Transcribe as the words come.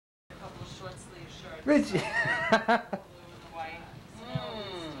Richie. What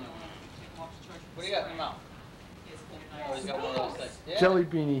do you got in your mouth? Oh, he's got one of those things. Yeah. Jelly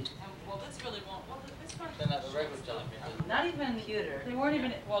beanie. Well, this really won't. Well, this one. Then that's a regular jelly bean. Not even pewter. They weren't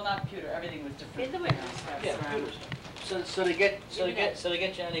even. Well, not pewter. Everything was different. In the winter. Yeah, pewter. So they get you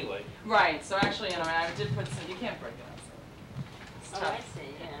anyway. Right. So actually, I did put some. You can't break it up. So. Oh, I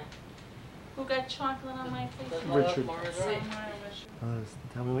see. Yeah. Who got chocolate on my face? Richard.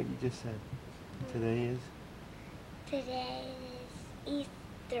 Tell me what you just said. Today is? Today is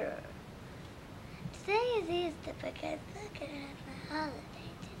Easter. Today is Easter because we're going to have a holiday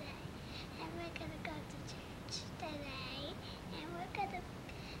today. And we're going to go to church today. And we're going to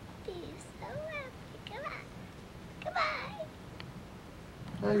be so happy. Come on. Goodbye.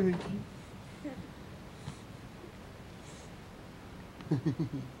 Hi, Richie.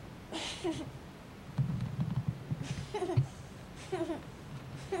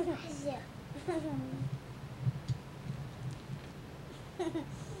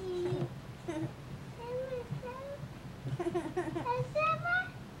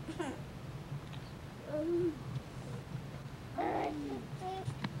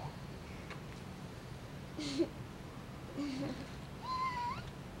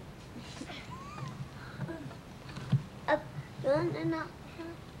 No.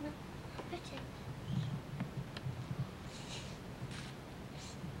 Richard.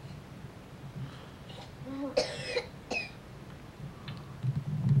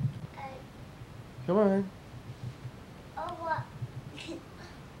 Come on. Oh, what? You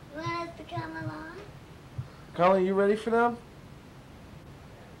want us to come along? Colin, you ready for them?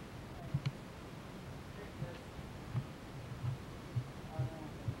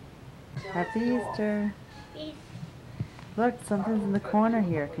 Happy Easter. Look, something's in the corner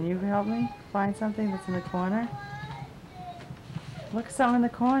here. Can you help me find something that's in the corner? Look, something in the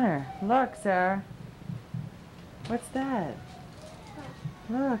corner. Look, Sarah. What's that?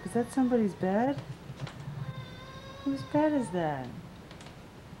 Look, is that somebody's bed? Whose bed is that?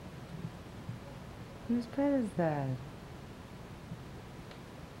 Whose bed is that?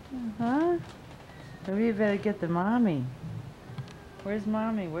 Huh? Maybe you better get the mommy. Where's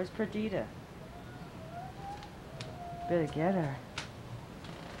mommy? Where's Perdita? Better get her.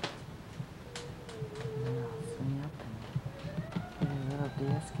 Swing up and get her little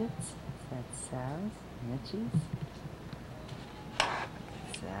baskets. That's Sarah's, Mitchie's,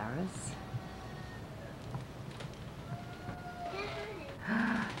 Sarah's.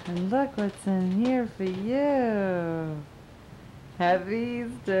 And look what's in here for you. Happy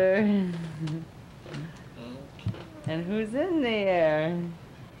Easter. And who's in there?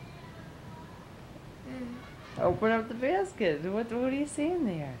 Open up the basket. What do you see in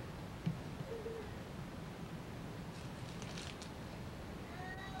there?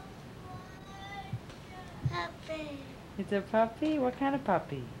 Puppy. It's a puppy? What kind of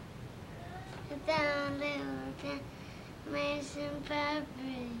puppy? It's a little Dalmatian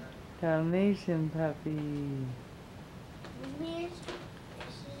puppy. Dalmatian puppy. This is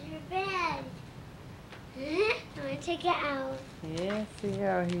your bed. I'm going to take it out. Yeah, see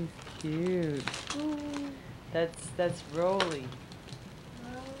how he's cute. That's Rolly.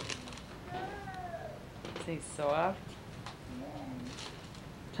 Is he soft?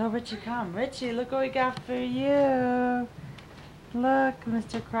 Tell Richie come. Richie, look what we got for you. Look,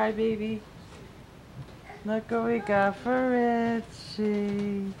 Mr. Crybaby. Look what we got for Richie.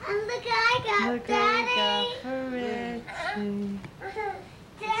 And look what I got, Look Daddy. what we got for Richie.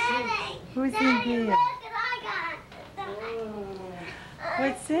 Daddy. Who's in Daddy, here? look what I got.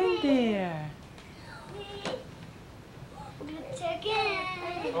 What's in there? Chicken.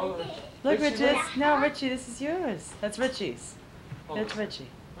 Look, Richie, Richie. look. No, Richie, this is yours. That's Richie's. That's Richie.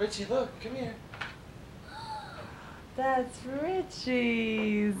 Richie, look, come here. That's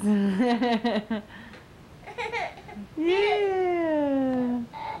Richie's. Yeah.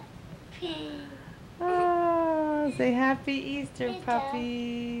 Oh, say Happy Easter,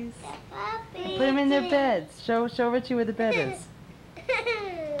 puppies. Put them in their beds. Show Richie where the bed is.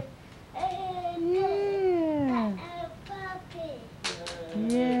 Yeah.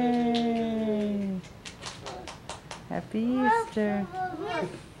 Yay. Happy Easter.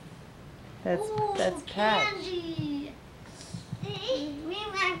 That's Patch. Candy. We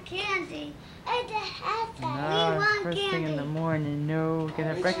want candy. No, We want first thing in the candy. morning. No, we're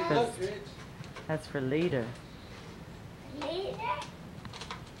gonna have Richie, look, breakfast. Rich. That's for later. Later?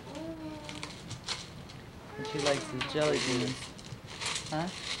 And she likes the jelly beans. Huh?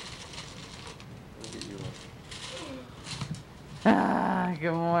 Ah,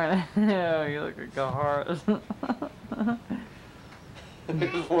 good morning. Oh, you look like a horse.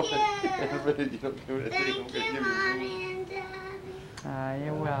 Everybody, you don't give it a thing. I'm Thank gonna you, give Mommy you and Daddy. Ah,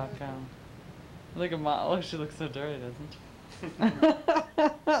 you're welcome. Look at Mom. Look, she looks so dirty, doesn't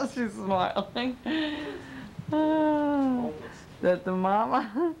she? She's smiling. Oh, that the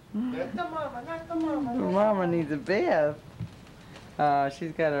mama? Not the mama, not the mama. The mama needs a bath. Oh,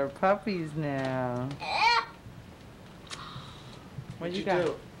 she's got her puppies now. What you got?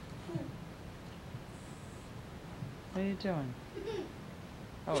 do? What are you doing?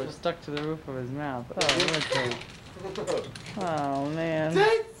 Oh, it's stuck to the roof of his mouth. Oh, Richard. Oh, man.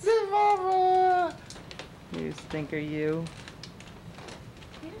 That's the mama. You stinker, you.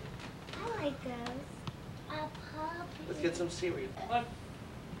 I like those. A puppy. Let's get some seaweed. Look.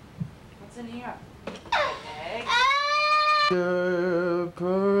 What's in here? Egg. The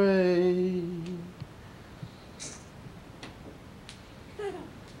parade.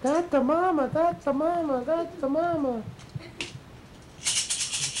 That's the mama, that's the mama, that's the mama.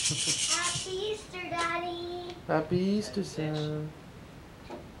 Happy Easter, Daddy. Happy Easter, son.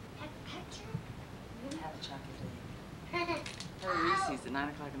 Have a picture? Have a chocolate cake. Or Reese's at 9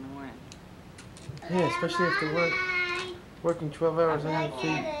 o'clock in the morning. Yeah, especially after work. Bye. Working 12 hours on your Look feet.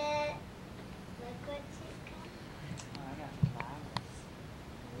 at it. Look what you got. Oh, I got flowers.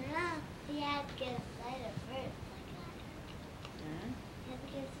 No, you have to get a cider first. Like I Hmm? You have to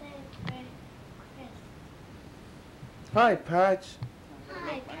get a cider first. Hi, Patch.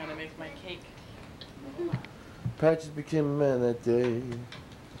 I'm gonna make my cake. Patches became a man that day.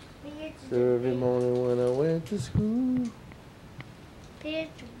 So every morning when I went to school. Pitch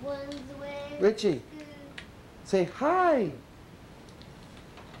one's way. Richie, say hi.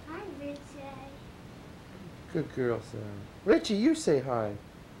 Hi, Richie. Good girl, Sarah. Richie, you say hi.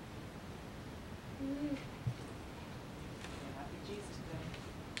 Mm. Happy Jesus Day.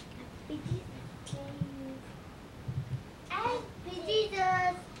 Happy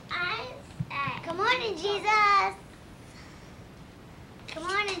Jesus. Come on in, Jesus. Come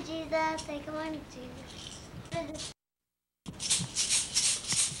on in, Jesus. Say come on in, Jesus.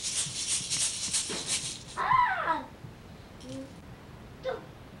 Ah!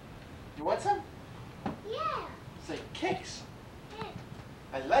 You want some? Yeah. Say kicks. Yeah.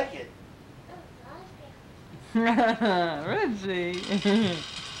 I like it. Reggie.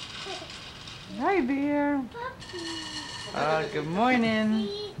 Hi, dear. Puppy. Good morning.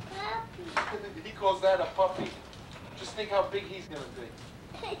 Sweet puppy. He calls that a puppy. Just think how big he's gonna be.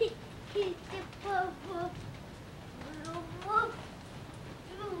 He's a puppy. Woof.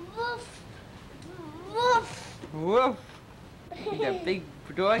 Woof. Woof. Woof. He's a big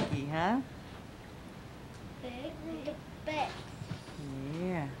doggy, huh? Big.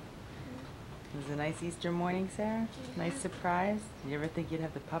 Yeah. It was a nice Easter morning, Sarah. Nice surprise. Did you ever think you'd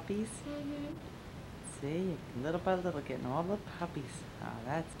have the puppies? Mm-hmm. See, little by little, getting all the puppies. Oh,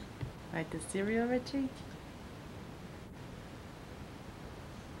 that's... Like the cereal, Richie?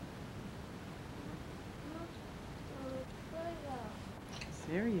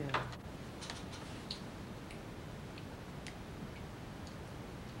 Cereal.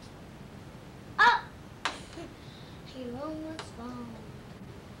 Oh! He almost found.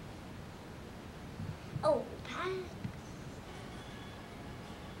 Oh, Patch.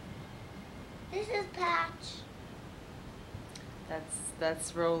 This is Patch.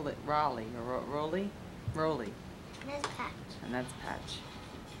 That's Raleigh, or Rolly? Rolly. That's Patch. And that's Patch.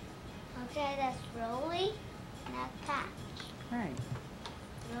 Okay, that's Rolly. And that's Patch. Right.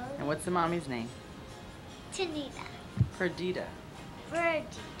 Rolly. And what's the mommy's name? Tanita. Perdita.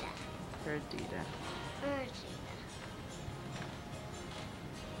 Verdita. Perdita. Verdita.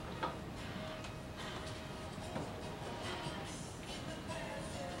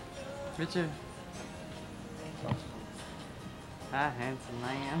 Richard. Ah, handsome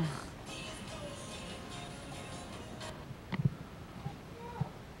man.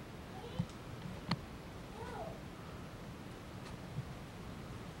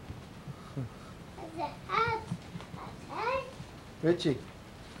 That's a hat. That's hat. Richie.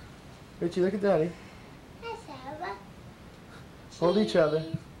 Richie, look at Daddy. That's a Hold each other.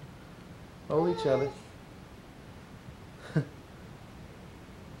 Hold each other.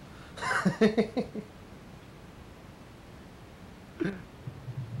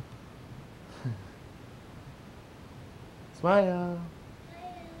 Smile.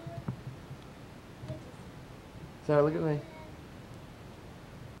 Sarah, look at me.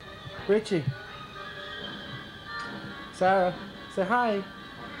 Richie. Sarah, say hi.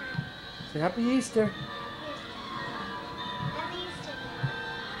 Say Happy Easter. Happy Easter.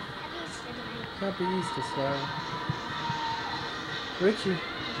 Happy Easter. Happy Easter, Sarah. Richie.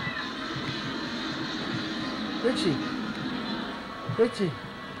 Richie. Richie.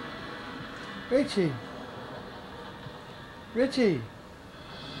 Richie. Richie.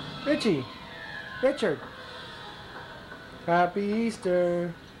 Richie. Richard. Happy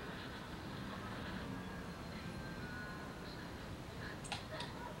Easter.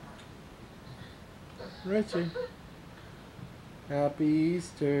 Richie. Happy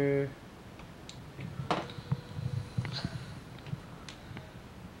Easter.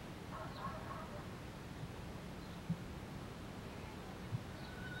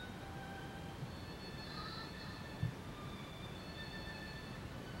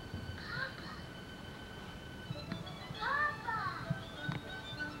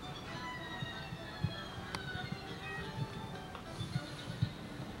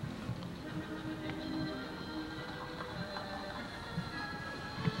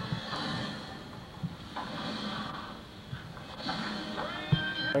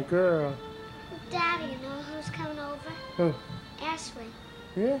 My girl. Daddy, you know who's coming over? Who? Ashley.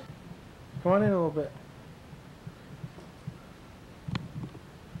 Yeah? Come on in a little bit.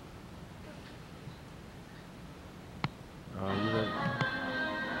 Oh, you look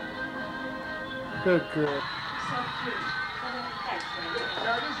good, good.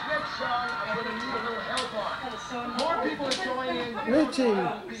 Now this next song, I'm going to need a little help on. More people are joining in. Richie.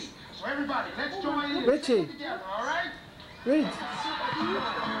 So everybody, let's join in. Richie. Sing together, all right? Reach. Did you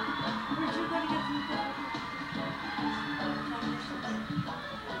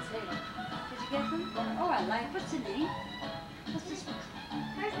get them? Oh, I like. What's the name? What's this one?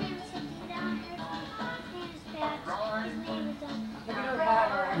 Her name is Adina. His name is Pat. His name is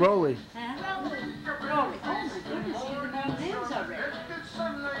Rolly. Huh? Rolly. Rolly. Oh my goodness, you know names already.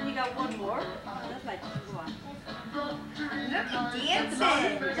 And you got one more? Oh, that's like go on. Look at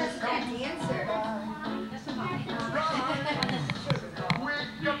dancing. That's that dancer. That's a mommy.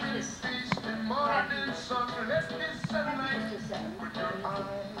 Wake up in the morning sun, let this sunlight with your eyes.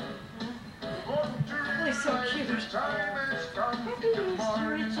 Oh, so cute. Time has come Happy to Easter,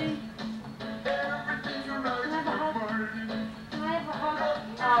 morning. Richie. Everything you like Can I have a hug? burning. Can I have a hug?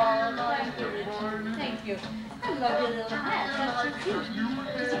 Oh, thank you, Richie. Thank you. I love your little hat. That's so cute. Did you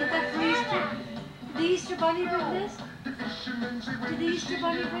get that for Easter? Did the Easter Bunny bring this? Did the Easter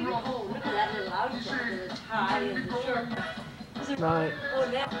Bunny bring it? Oh, look at that little outfit with the tie and the shirt. Is it- Night. Oh,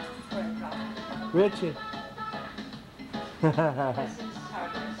 that's where it dropped. Richie. This is hardness.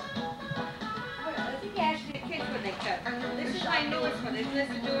 I think actually the kids when they cut. This is my newest one. Isn't this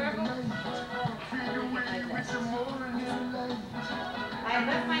adorable? I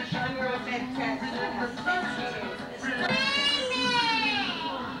left my camera with that cat.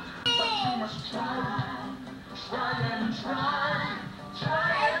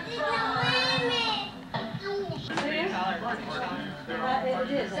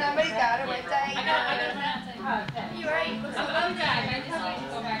 It is. Somebody got it with Diane. I got You right? So I'm done. I just need to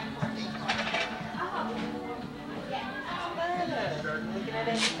go back and forth. Looking at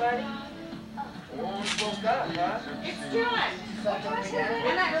anybody? Almost woke up, huh? It's John.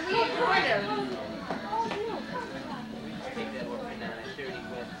 And I see a corner. Take that one right now. 30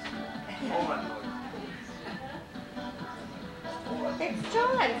 minutes. Hold on, Lord. It's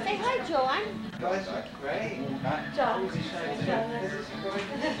John. Say hi, John. Guys are great. John.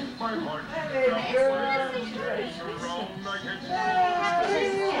 My heart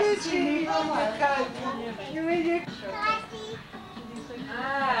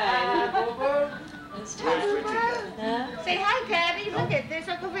Say hi, Patty. Look at this,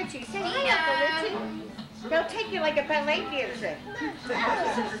 Uncle Richie. Say hi, Uncle Richie. They'll take you like a ballet dancer.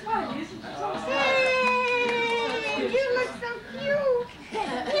 Hey, you look so cute.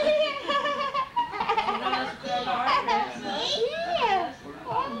 Yeah.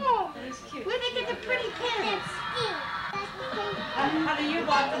 Oh, where they get the pretty pins? How do you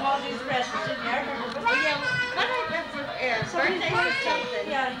bought them all these dresses in there? Oh, yeah, what I got for birthday or something.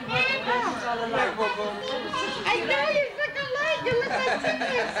 Yeah, you bought the dresses all alike. I know you look alike. You look like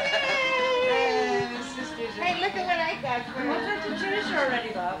sisters. Hey, look at what I got for you. What's that the jersey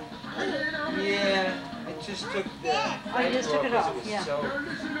already, love? Yeah, I just took the... Oh, you just took it off, was yeah. So...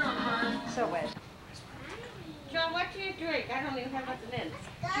 So wet. John, what do you drink? I don't even have nothing in.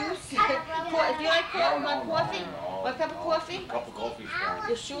 Juice? Do you like coffee? Want a cup of coffee? Cup of coffee's fine.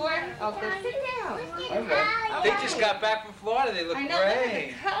 You sure? Okay, sit down. They just got back from Florida. They look I know, look at great.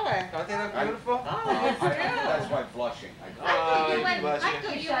 the color. Don't they look beautiful? That's why blushing. Oh, I bless you.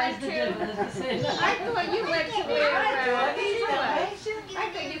 thought you went to where, I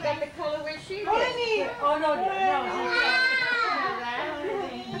thought you got the color where she did. Oh, no,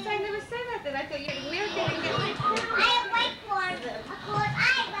 I never said nothing. I thought you were getting it. I have white corn because I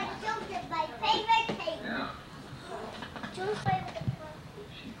like chocolate, my favorite taste. Choose flavor.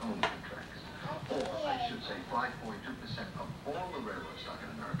 should say 5.2% of all the railroad stock in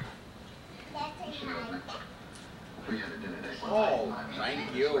America. We had a dinner date. Oh,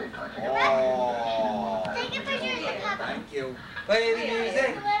 thank you. Oh. Take a picture of the puppy. Thank you. Play the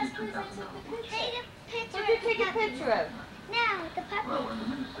music. Take a picture What did you of take the a puppy. picture of? No, the puppy. Well, when the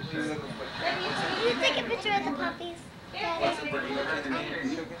minister said, You take a picture of the puppies. What's the birthday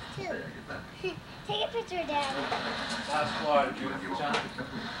name? Two. Take a picture of Daddy. Last part, beautiful John.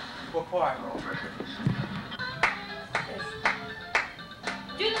 What part?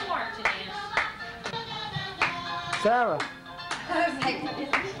 Do the march, Denise. Sarah. I was like,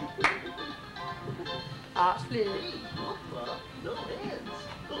 Ashley. no hands.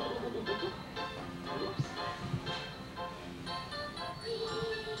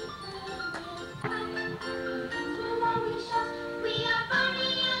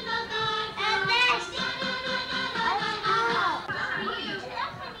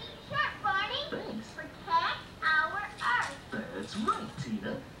 That's right,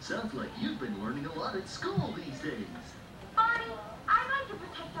 Tina. Sounds like you've been learning a lot at school these days. Barney, I'd like to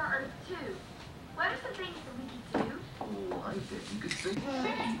protect our Earth too. What are some things that we could do? Oh, I bet you could think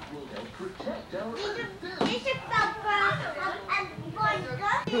cities will help protect our Earth. These are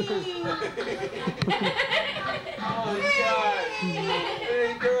Oh, God.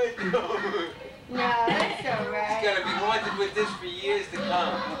 Very good. No, that's all He's right. gonna be haunted with this for years to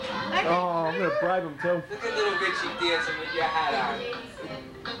come. Oh, I'm gonna bribe him too. Look at little Richie dancing with your hat on.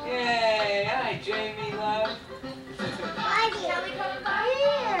 Yay! Hi, Jamie, love. Shall we come by?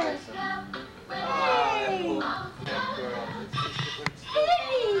 Yes. Oh, that girl.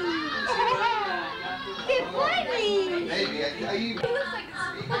 Good morning. Maybe. He looks like it's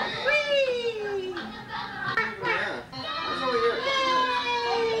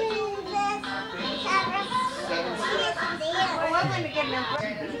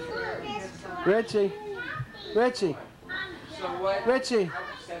Richie. Richie. So what? Richie.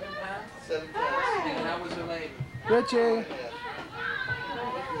 7 pounds? 7 pounds. And how was her labor? Richie.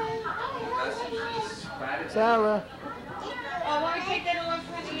 Sarah. Oh, want to take that off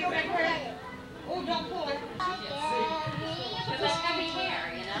for you back her? Oh, don't pull it. Because heavy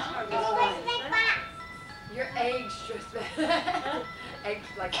hair, you know? Your eggs just eggs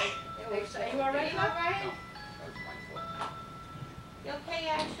like eggs. You all right? You all right? You okay,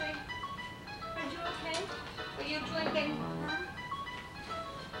 Ashley? Are you okay? Are you drinking? Huh?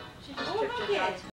 Oh, look at it.